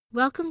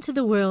Welcome to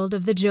the world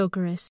of the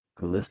Jokerist.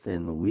 Calista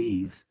and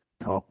Louise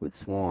talk with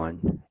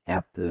Swan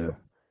after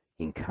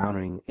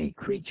encountering a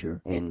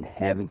creature and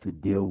having to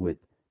deal with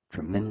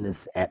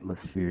tremendous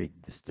atmospheric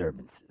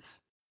disturbances.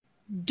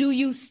 Do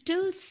you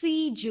still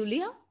see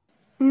Julia?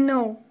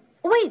 No.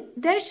 Wait,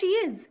 there she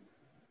is.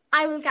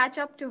 I will catch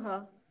up to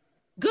her.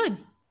 Good.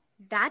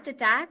 That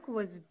attack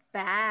was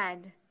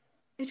bad.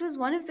 It was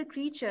one of the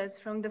creatures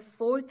from the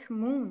fourth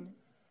moon.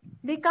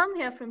 They come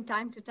here from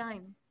time to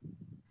time.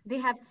 They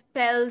have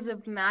spells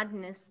of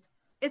madness.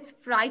 It's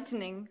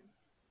frightening.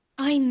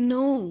 I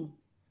know.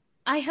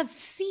 I have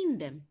seen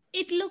them.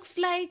 It looks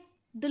like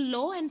the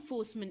law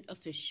enforcement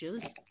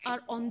officials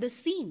are on the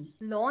scene.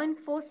 Law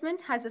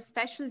enforcement has a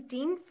special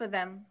team for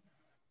them.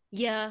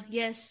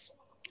 Yes,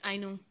 I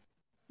know.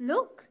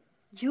 Look,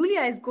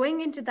 Julia is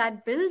going into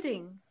that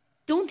building.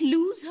 Don't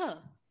lose her.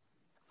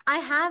 I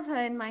have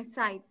her in my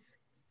sights.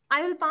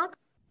 I will park.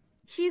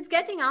 She's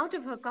getting out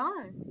of her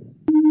car.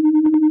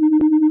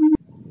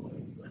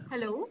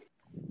 Hello?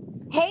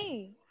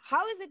 Hey,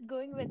 how is it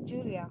going with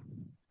Julia?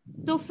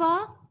 So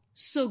far,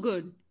 so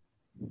good.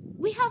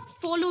 We have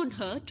followed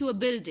her to a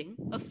building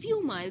a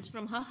few miles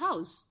from her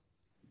house.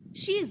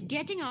 She is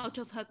getting out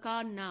of her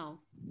car now.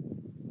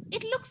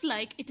 It looks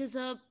like it is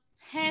a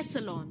hair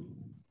salon.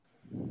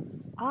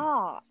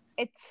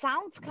 It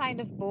sounds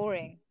kind of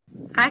boring.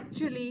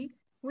 Actually,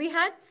 we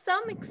had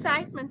some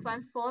excitement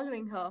while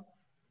following her.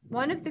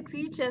 One of the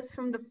creatures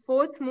from the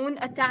fourth moon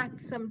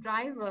attacked some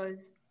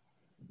drivers.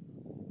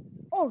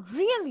 Oh,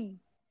 really?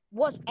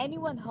 Was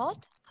anyone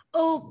hurt?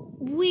 Oh,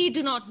 we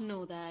do not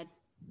know that.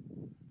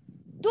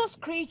 Those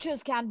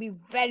creatures can be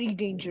very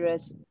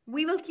dangerous.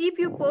 We will keep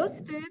you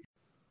posted.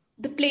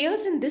 The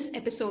players in this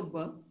episode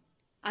were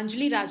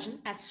Anjali Rajan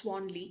as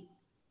Swan Lee,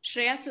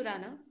 Shreya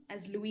Surana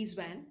as Louise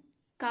Van,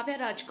 Kavya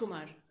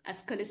Rajkumar as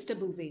Calista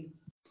Bouvet.